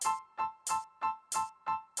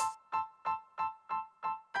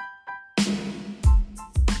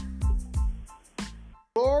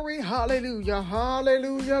hallelujah,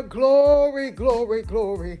 hallelujah, glory, glory,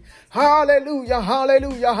 glory, hallelujah,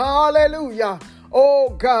 hallelujah, hallelujah. Oh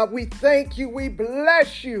God, we thank you, we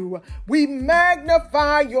bless you, we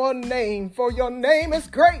magnify your name, for your name is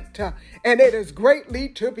great and it is greatly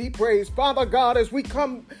to be praised. Father God, as we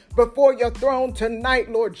come before your throne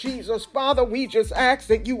tonight, Lord Jesus, Father, we just ask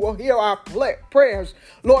that you will hear our prayers.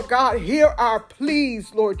 Lord God, hear our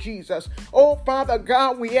pleas, Lord Jesus. Oh Father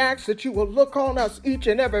God, we ask that you will look on us, each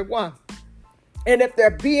and every one. And if there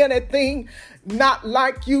be anything not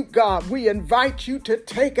like you, God, we invite you to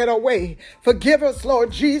take it away. Forgive us,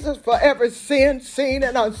 Lord Jesus, for every sin, seen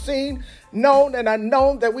and unseen, known and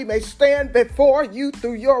unknown, that we may stand before you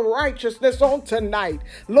through your righteousness on tonight.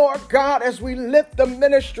 Lord God, as we lift the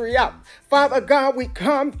ministry up, Father God, we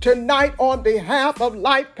come tonight on behalf of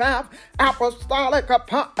Life Path Apostolic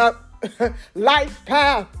Life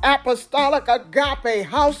Path Apostolic Agape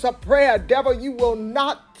House of Prayer. Devil, you will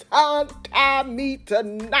not untie me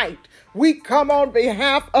tonight. We come on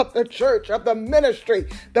behalf of the church, of the ministry,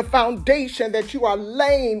 the foundation that you are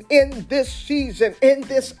laying in this season, in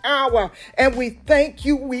this hour. And we thank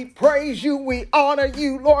you, we praise you, we honor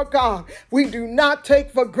you, Lord God. We do not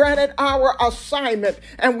take for granted our assignment.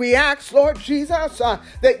 And we ask, Lord Jesus,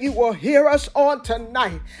 that you will hear us on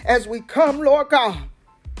tonight as we come, Lord God.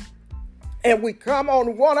 And we come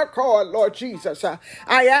on one accord, Lord Jesus.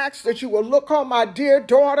 I ask that you will look on my dear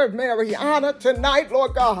daughter, Mariana, tonight,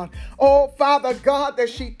 Lord God. Oh, Father God, that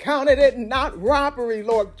she counted it not robbery,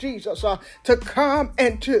 Lord Jesus, to come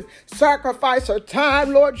and to sacrifice her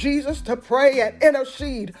time, Lord Jesus, to pray and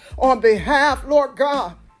intercede on behalf, Lord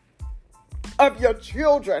God, of your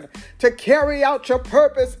children, to carry out your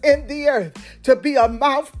purpose in the earth, to be a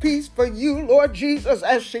mouthpiece for you, Lord Jesus,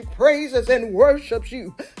 as she praises and worships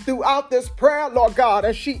you throughout this prayer, Lord God,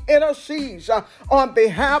 as she intercedes on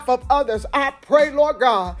behalf of others. I pray, Lord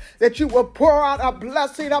God, that you will pour out a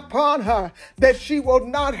blessing upon her, that she will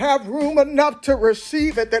not have room enough to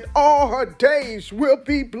receive it, that all her days will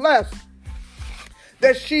be blessed,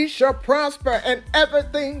 that she shall prosper in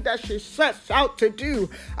everything that she sets out to do.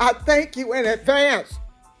 I thank you in advance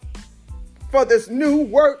for this new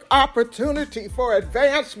work opportunity for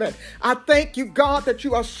advancement. I thank you, God, that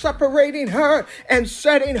you are separating her and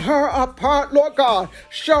setting her apart, Lord God,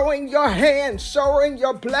 showing your hand, showing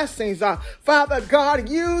your blessings. Father God,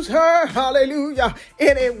 use her, hallelujah,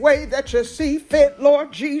 in a way that you see fit,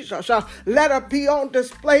 Lord Jesus. Let her be on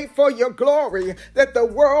display for your glory, that the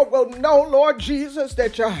world will know, Lord Jesus,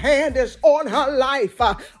 that your hand is on her life.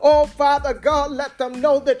 Oh, Father God, let them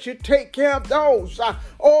know that you take care of those,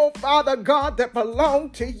 oh, Father God, that belong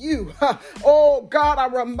to you. Oh God,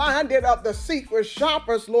 I'm reminded of the secret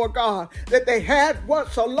shoppers, Lord God, that they had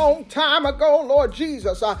once a long time ago, Lord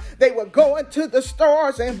Jesus. They would go into the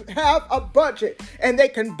stores and have a budget, and they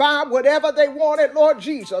can buy whatever they wanted, Lord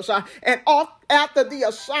Jesus. And after the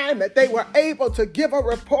assignment, they were able to give a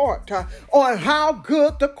report on how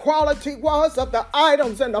good the quality was of the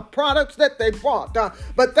items and the products that they bought.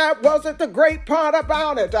 But that wasn't the great part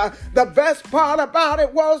about it. The best part about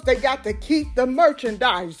it was they got to keep the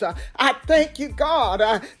merchandise. I thank you, God,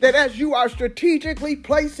 that as you are strategically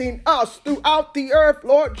placing us throughout the earth,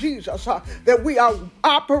 Lord Jesus, that we are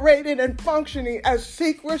operating and functioning as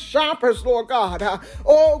secret shoppers, Lord God.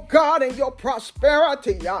 Oh God, in your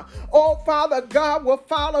prosperity, oh Father God, will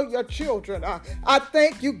follow your children. I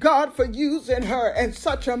thank you, God, for using her in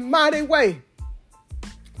such a mighty way,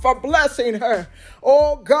 for blessing her.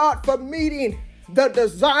 Oh God, for meeting the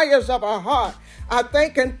desires of her heart. I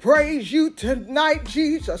thank and praise you tonight,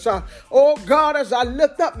 Jesus. Oh God, as I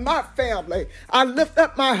lift up my family, I lift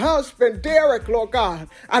up my husband, Derek, Lord God.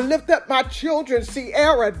 I lift up my children,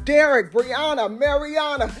 Sierra, Derek, Brianna,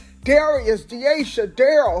 Mariana, Darius, Deasha,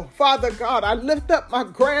 Daryl, Father God. I lift up my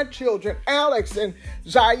grandchildren, Alex and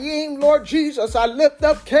Zaim, Lord Jesus. I lift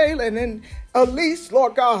up Kaylin and Elise,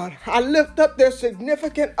 Lord God. I lift up their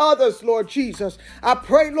significant others, Lord Jesus. I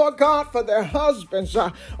pray, Lord God, for their husbands.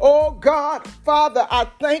 Oh God, Father, I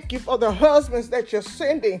thank you for the husbands that you're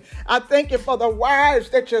sending. I thank you for the wives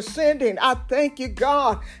that you're sending. I thank you,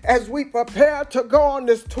 God, as we prepare to go on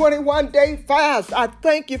this 21-day fast. I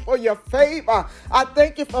thank you for your favor. I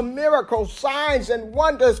thank you for miracles, signs, and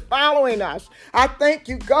wonders following us. I thank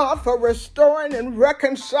you, God, for restoring and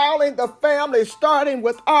reconciling the family, starting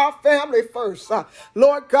with our family first.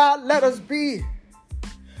 Lord God, let us be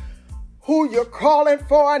who you're calling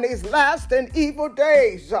for in these last and evil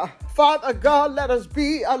days. Father God, let us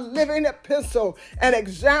be a living epistle, an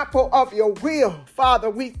example of your will. Father,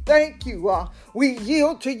 we thank you. We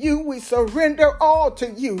yield to you. We surrender all to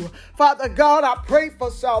you. Father God, I pray for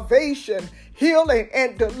salvation, healing,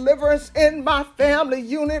 and deliverance in my family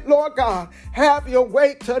unit, Lord God. Have your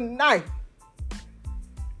way tonight.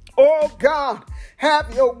 Oh God,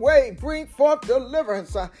 have your way. Bring forth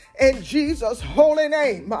deliverance in Jesus' holy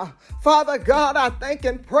name. Father God, I thank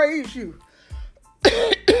and praise you.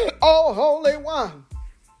 Oh, Holy One.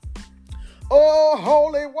 Oh,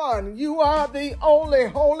 Holy One. You are the only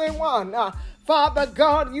Holy One. Father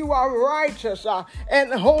God, you are righteous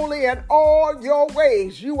and holy in all your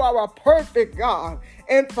ways. You are a perfect God.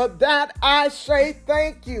 And for that, I say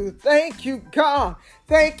thank you. Thank you, God.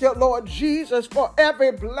 Thank you, Lord Jesus, for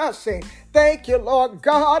every blessing. Thank you, Lord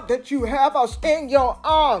God, that you have us in your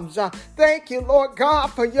arms. Thank you, Lord God,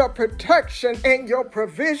 for your protection and your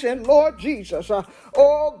provision, Lord Jesus.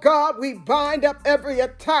 Oh, God, we bind up every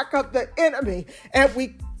attack of the enemy and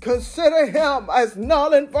we consider him as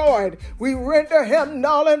null and void. We render him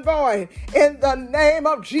null and void in the name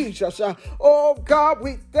of Jesus. Oh God,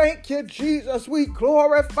 we thank you, Jesus. We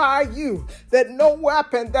glorify you that no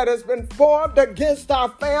weapon that has been formed against our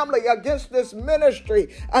family, against this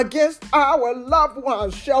ministry, against our loved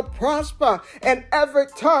ones shall prosper, and every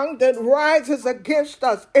tongue that rises against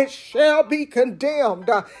us, it shall be condemned.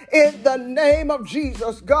 In the name of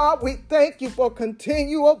Jesus, God, we thank you for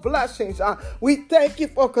continual blessings. We thank you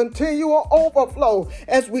for continual overflow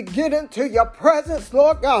as we get into your presence,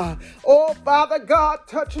 Lord God. Oh, Father God,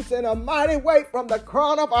 touch us in a mighty way from the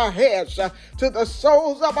crown of our heads to the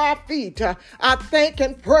soles of our feet. I thank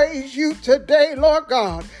and praise you today, Lord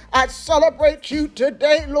God. I celebrate you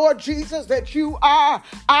today, Lord Jesus, that you are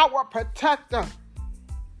our protector.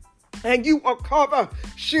 And you will cover,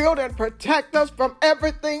 shield, and protect us from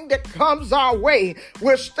everything that comes our way.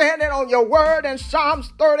 We're standing on your word in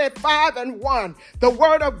Psalms 35:1. The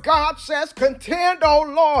word of God says, contend, O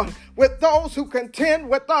Lord, with those who contend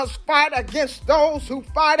with us. Fight against those who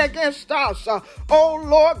fight against us. Oh,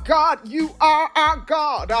 Lord God, you are our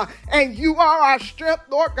God, and you are our strength,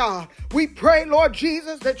 Lord God. We pray, Lord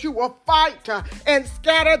Jesus, that you will fight and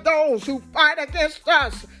scatter those who fight against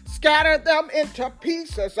us. Scatter them into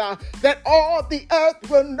pieces, that all the earth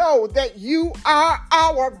will know that you are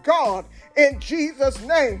our God. In Jesus'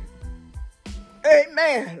 name,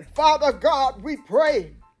 amen. Father God, we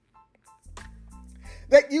pray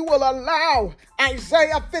that you will allow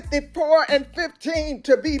Isaiah 54:15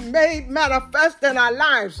 to be made manifest in our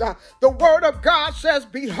lives. The word of God says,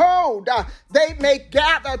 behold, they may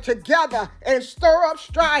gather together and stir up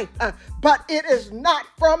strife, but it is not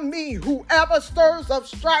from me. Whoever stirs up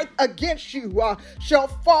strife against you shall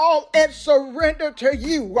fall and surrender to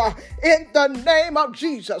you. In the name of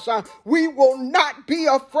Jesus, we will not be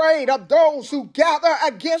afraid of those who gather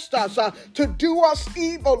against us to do us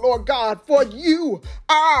evil, Lord God, for you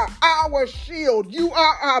are our shield. You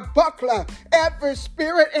are our buckler. Every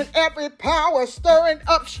spirit and every power stirring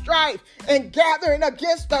up strife and gathering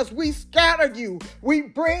against us, we scatter you. We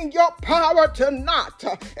bring your power to naught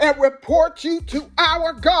and report you to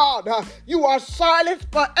our God. You are silenced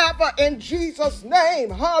forever in Jesus'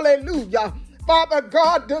 name. Hallelujah. Father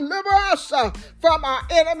God, deliver us from our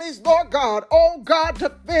enemies, Lord God. Oh God,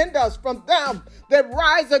 defend us from them that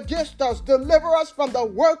rise against us. Deliver us from the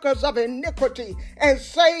workers of iniquity and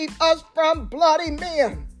save us from bloody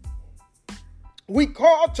men. We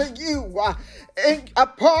call to you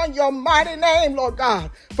upon your mighty name, Lord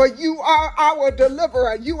God, for you are our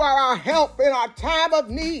deliverer. You are our help in our time of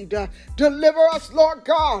need. Deliver us, Lord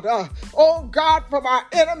God. Oh God, from our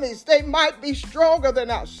enemies. They might be stronger than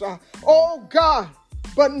us. Oh God,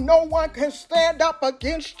 but no one can stand up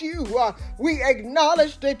against you. We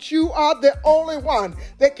acknowledge that you are the only one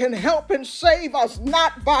that can help and save us,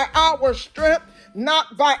 not by our strength,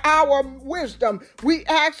 not by our wisdom. We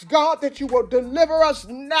ask, God, that you will deliver us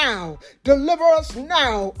now. Deliver us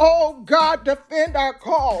now. Oh, God, defend our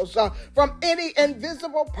cause from any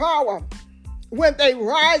invisible power. When they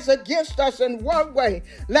rise against us in one way,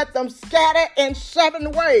 let them scatter in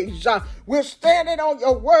 7 ways. We're standing on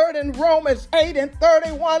your word in Romans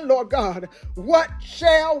 8:31, Lord God. What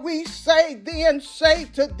shall we say then? Say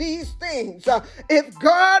to these things, if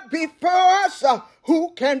God be for us,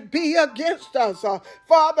 who can be against us?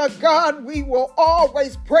 Father God, we will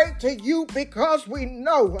always pray to you because we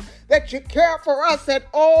know that you care for us at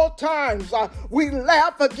all times. We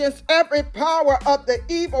laugh against every power of the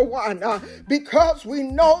evil one because we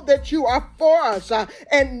know that you are for us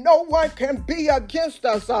and no one can be against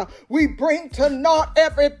us. We bring to naught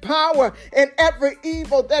every power and every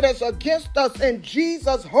evil that is against us in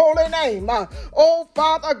Jesus' holy name. Oh,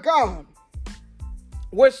 Father God,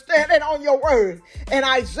 we're standing on your word in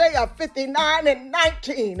Isaiah 59 and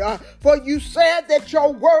 19. For you said that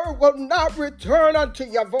your word will not return unto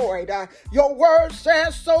your void. Your word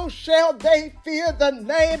says, so shall they fear the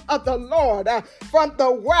name of the Lord from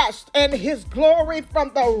the west, and his glory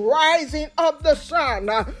from the rising of the sun.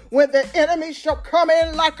 When the enemy shall come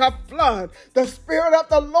in like a flood, the Spirit of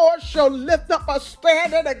the Lord shall lift up a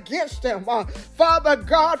standard against him. Father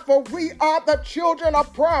God, for we are the children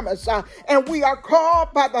of promise, and we are called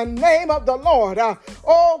by the name of the Lord.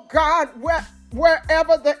 Oh God,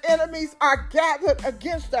 wherever the enemies are gathered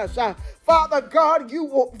against us, Father God, you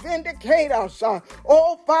will vindicate us.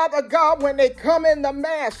 Oh, Father God, when they come in the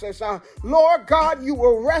masses, Lord God, you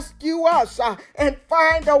will rescue us and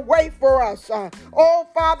find a way for us. Oh,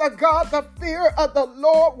 Father God, the fear of the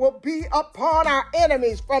Lord will be upon our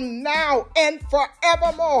enemies from now and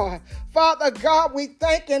forevermore. Father God, we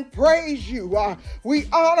thank and praise you. We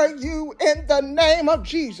honor you in the name of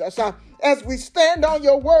Jesus. As we stand on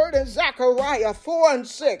your word in Zechariah 4 and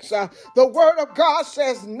 6, the word of God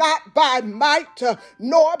says, not by might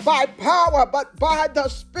nor by power, but by the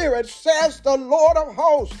Spirit, says the Lord of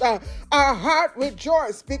hosts. Our heart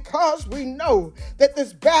rejoices because we know that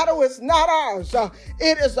this battle is not ours.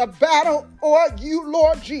 It is a battle for you,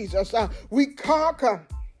 Lord Jesus. We conquer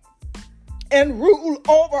and rule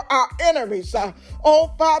over our enemies.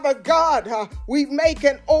 Oh, Father God, we make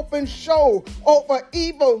an open show over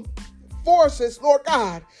evil forces, Lord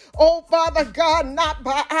God. Oh, Father God, not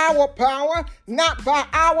by our power, not by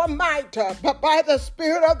our might, but by the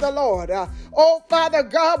Spirit of the Lord. Oh, Father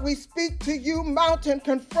God, we speak to you, mountain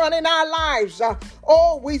confronting our lives.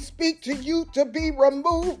 Oh, we speak to you to be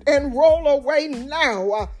removed and roll away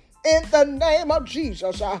now. In the name of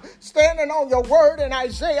Jesus, standing on your word in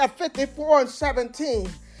Isaiah 54 and 17,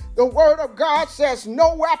 the word of God says,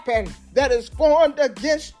 no weapon that is formed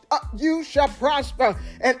against you shall prosper,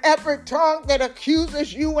 and every tongue that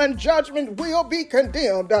accuses you in judgment will be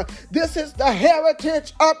condemned. This is the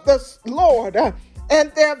heritage of the Lord,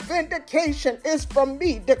 and their vindication is from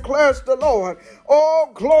me, declares the Lord.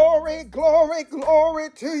 Oh, glory, glory, glory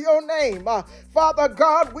to your name. Father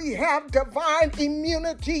God, we have divine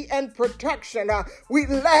immunity and protection. We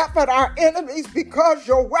laugh at our enemies because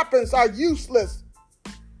your weapons are useless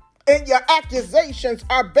and your accusations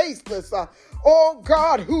are baseless. Oh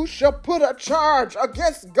God, who shall put a charge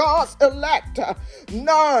against God's elect?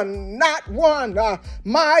 None, not one.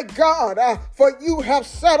 My God, for you have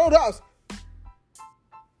settled us.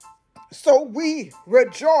 So we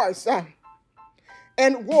rejoice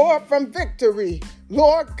and war from victory.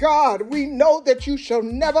 Lord God, we know that you shall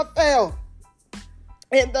never fail.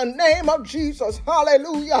 In the name of Jesus,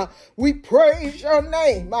 hallelujah, we praise your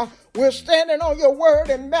name. We're standing on your word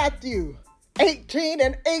in Matthew 18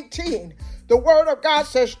 and 18. The word of God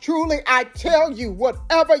says, truly I tell you,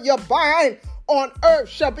 whatever you bind on earth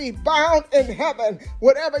shall be bound in heaven.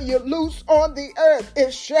 Whatever you loose on the earth,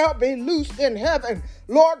 it shall be loosed in heaven.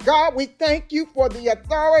 Lord God, we thank you for the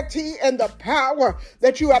authority and the power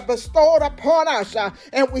that you have bestowed upon us.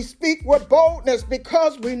 And we speak with boldness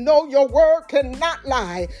because we know your word cannot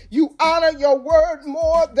lie. You honor your word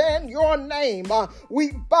more than your name.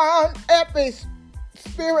 We bind every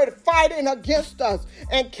spirit fighting against us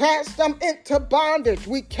and cast them into bondage.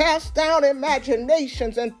 We cast down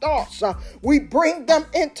imaginations and thoughts. We bring them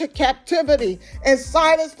into captivity and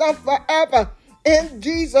silence them forever. In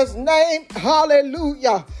Jesus' name,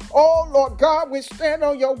 hallelujah. Oh, Lord God, we stand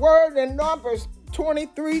on your word in Numbers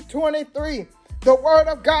 23:23. The word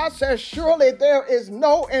of God says, surely there is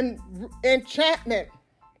no enchantment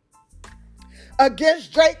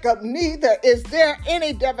against Jacob, neither is there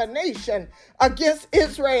any divination against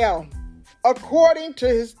Israel. According to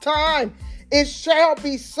his time, it shall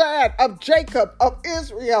be said of Jacob, of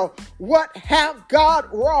Israel, what have God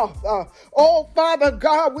wrought? Oh, Father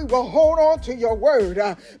God, we will hold on to your word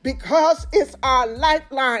because it's our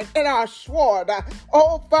lifeline and our sword.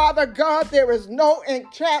 Oh, Father God, there is no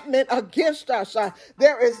enchantment against us.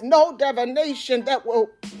 There is no divination that will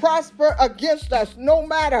prosper against us, no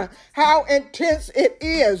matter how intense it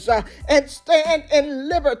is. And stand in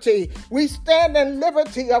liberty. We stand in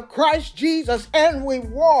liberty of Christ Jesus, and we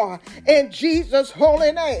war in Jesus'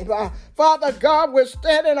 holy name. Father God, we're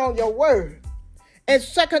standing on your word. In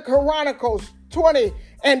 2 Chronicles 20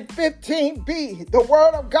 and 15b, the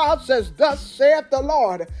word of God says, thus saith the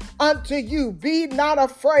Lord unto you, be not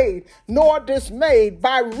afraid nor dismayed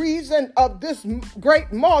by reason of this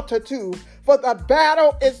great multitude, for the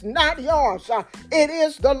battle is not yours. It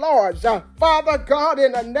is the Lord's. Father God,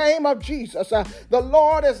 in the name of Jesus, the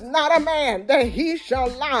Lord is not a man that he shall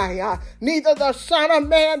lie, neither the Son of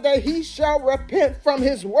Man that he shall repent from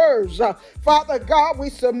his words. Father God, we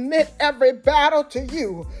submit every battle to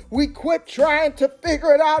you. We quit trying to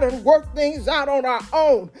figure it out and work things out on our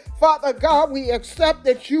own. Father God, we accept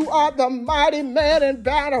that you are the mighty man in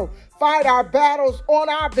battle. Fight our battles on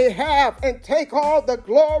our behalf and take all the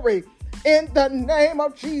glory in the name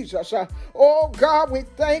of Jesus. Oh God, we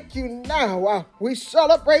thank you now. We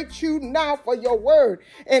celebrate you now for your word.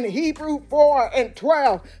 In Hebrew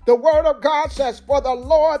 4:12, the word of God says, for the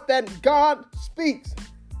Lord that God speaks.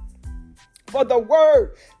 For the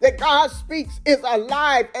word that God speaks is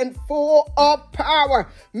alive and full of power,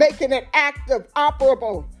 making it active,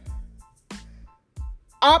 operative,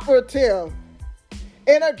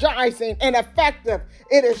 energizing, and effective.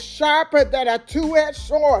 It is sharper than a two-edged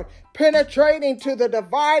sword, penetrating to the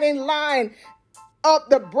dividing line of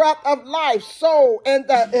the breath of life, soul, and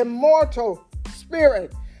the immortal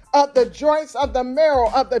spirit, of the joints of the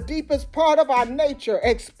marrow, of the deepest part of our nature,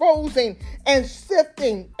 exposing and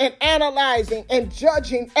sifting and analyzing and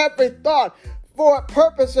judging every thought for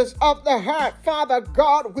purposes of the heart. Father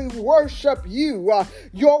God, we worship you.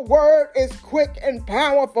 Your word is quick and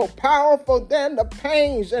powerful, powerful than the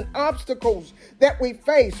pains and obstacles that we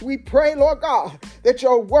face. We pray, Lord God, that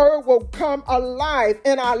your word will come alive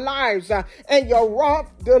in our lives and your raw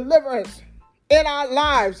deliverance in our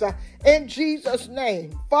lives. In Jesus'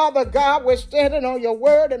 name. Father God, we're standing on your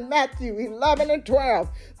word in Matthew 11:12.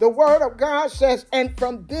 The word of God says, and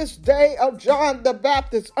from this day of John the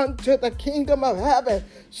Baptist unto the kingdom of heaven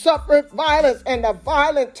suffereth violence, and the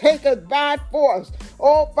violent taketh by force.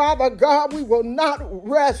 Oh, Father God, we will not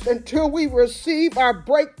rest until we receive our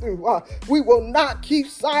breakthrough. We will not keep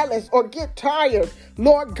silence or get tired.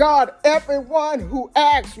 Lord God, everyone who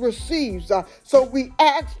asks receives. So we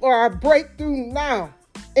ask for our breakthrough now.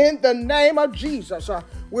 In the name of Jesus,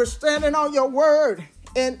 we're standing on your word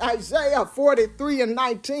in Isaiah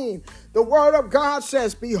 43:19. The word of God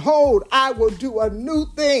says, behold, I will do a new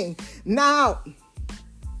thing. Now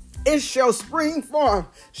it shall spring forth.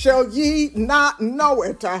 Shall ye not know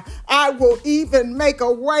it? I will even make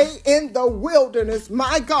a way in the wilderness,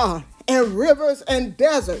 my God, and rivers and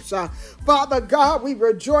deserts. Father God, we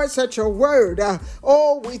rejoice at your word.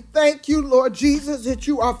 We thank you, Lord Jesus, that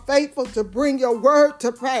you are faithful to bring your word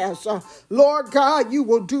to pass. Lord God, you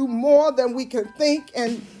will do more than we can think,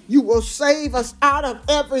 and you will save us out of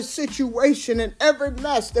every situation and every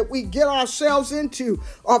mess that we get ourselves into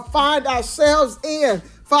or find ourselves in.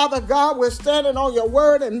 Father God, we're standing on your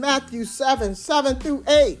word in Matthew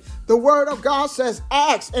 7:7-8. The word of God says,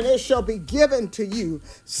 ask and it shall be given to you.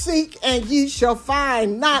 Seek and ye shall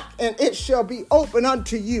find. Knock and it shall be open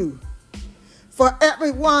unto you. For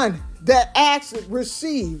everyone that asketh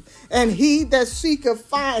receive, and he that seeketh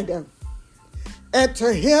findeth. And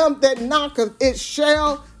to him that knocketh it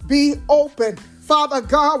shall be open. Father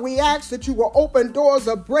God, we ask that you will open doors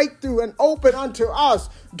of breakthrough and open unto us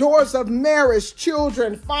doors of marriage,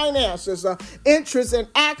 children, finances, interest and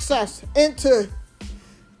access into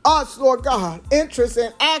us, Lord God. Interest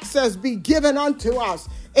and access be given unto us.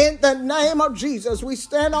 In the name of Jesus, we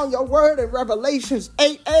stand on your word in Revelations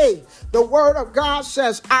 8:8. The word of God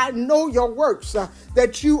says, I know your works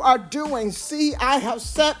that you are doing. See, I have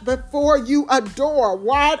set before you a door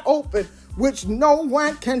wide open, which no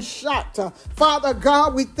one can shut. Father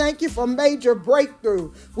God, we thank you for major breakthrough.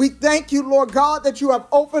 We thank you, Lord God, that you have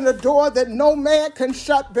opened a door that no man can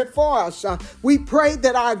shut before us. We pray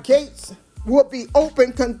that our gates will be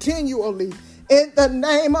open continually. In the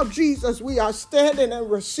name of Jesus, we are standing and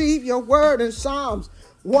receive your word in Psalms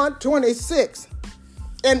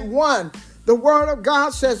 126:1. The word of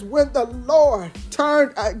God says, when the Lord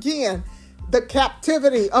turned again the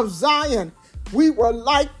captivity of Zion, we were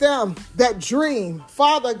like them that dream.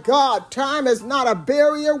 Father God, time is not a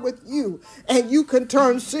barrier with you, and you can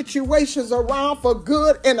turn situations around for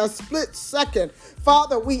good in a split second.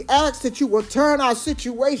 Father, we ask that you will turn our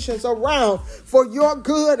situations around for your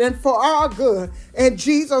good and for our good. In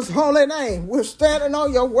Jesus' holy name, we're standing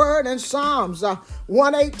on your word in Psalms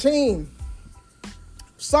 118.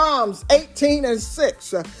 Psalms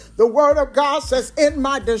 18:6. The word of God says, in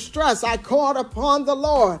my distress I called upon the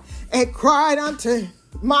Lord and cried unto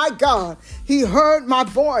my God. He heard my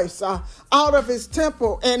voice out of his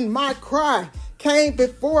temple, and my cry came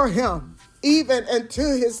before him even into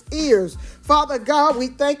his ears. Father God, we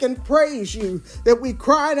thank and praise you that we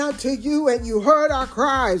cried unto you and you heard our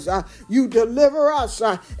cries. You deliver us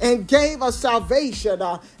and gave us salvation.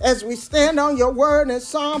 As we stand on your word in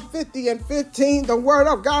Psalm 50 and 15, the word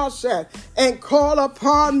of God said, and call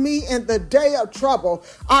upon me in the day of trouble.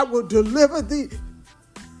 I will deliver thee,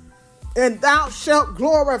 and thou shalt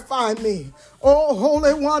glorify me. O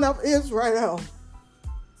Holy One of Israel,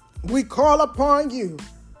 we call upon you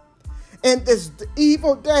in this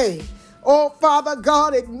evil day. Oh, Father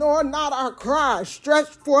God, ignore not our cry. Stretch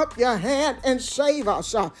forth your hand and save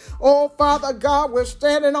us. Oh, Father God, we're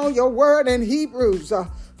standing on your word in Hebrews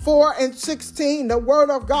 4 and 16. The word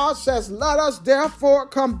of God says, let us therefore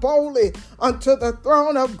come boldly unto the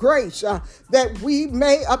throne of grace, that we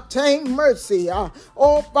may obtain mercy.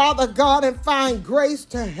 Oh, Father God, and find grace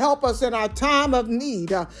to help us in our time of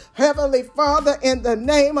need. Heavenly Father, in the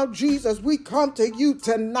name of Jesus, we come to you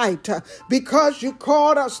tonight because you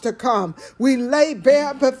called us to come. We lay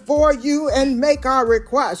bare before you and make our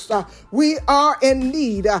request. We are in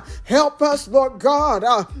need. Help us, Lord God,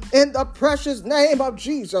 in the precious name of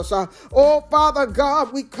Jesus. Oh, Father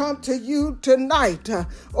God, we come to you tonight.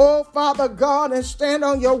 Oh, Father God, and stand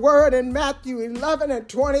on your word in Matthew 11 and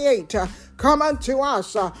 28. Come unto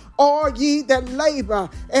us, all ye that labor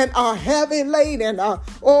and are heavy laden.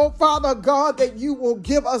 Oh, Father God, that you will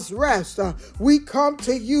give us rest. We come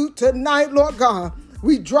to you tonight, Lord God.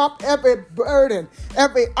 We drop every burden,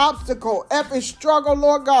 every obstacle, every struggle,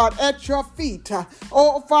 Lord God, at your feet.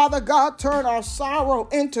 Oh, Father God, turn our sorrow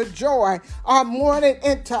into joy, our mourning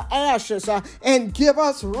into ashes, and give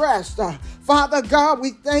us rest. Father God,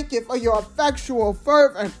 we thank you for your effectual,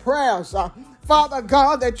 fervent prayers. Father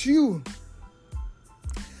God, that you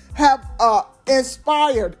have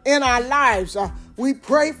inspired in our lives. We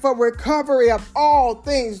pray for recovery of all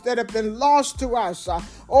things that have been lost to us.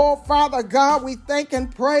 Oh, Father God, we thank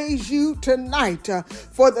and praise you tonight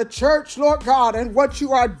for the church, Lord God, and what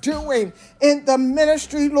you are doing in the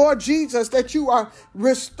ministry, Lord Jesus, that you are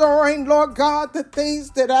restoring, Lord God, the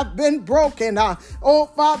things that have been broken. Oh,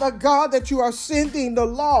 Father God, that you are sending the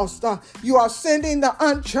lost. You are sending the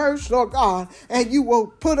unchurched, Lord God, and you will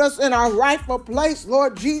put us in our rightful place,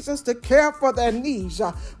 Lord Jesus, to care for their needs.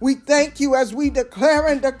 We thank you as we declare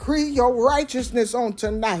and decree your righteousness on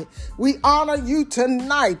tonight. We honor you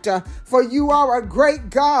tonight. For you are a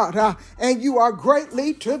great God, and you are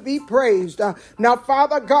greatly to be praised. Now,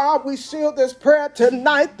 Father God, we seal this prayer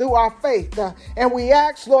tonight through our faith, and we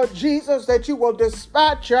ask, Lord Jesus, that you will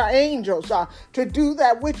dispatch your angels to do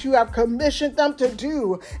that which you have commissioned them to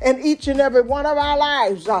do in each and every one of our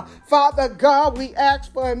lives. Father God, we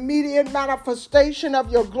ask for immediate manifestation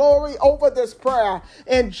of your glory over this prayer.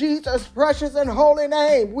 In Jesus' precious and holy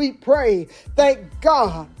name, we pray. Thank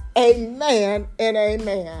God. Amen and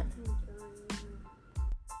amen.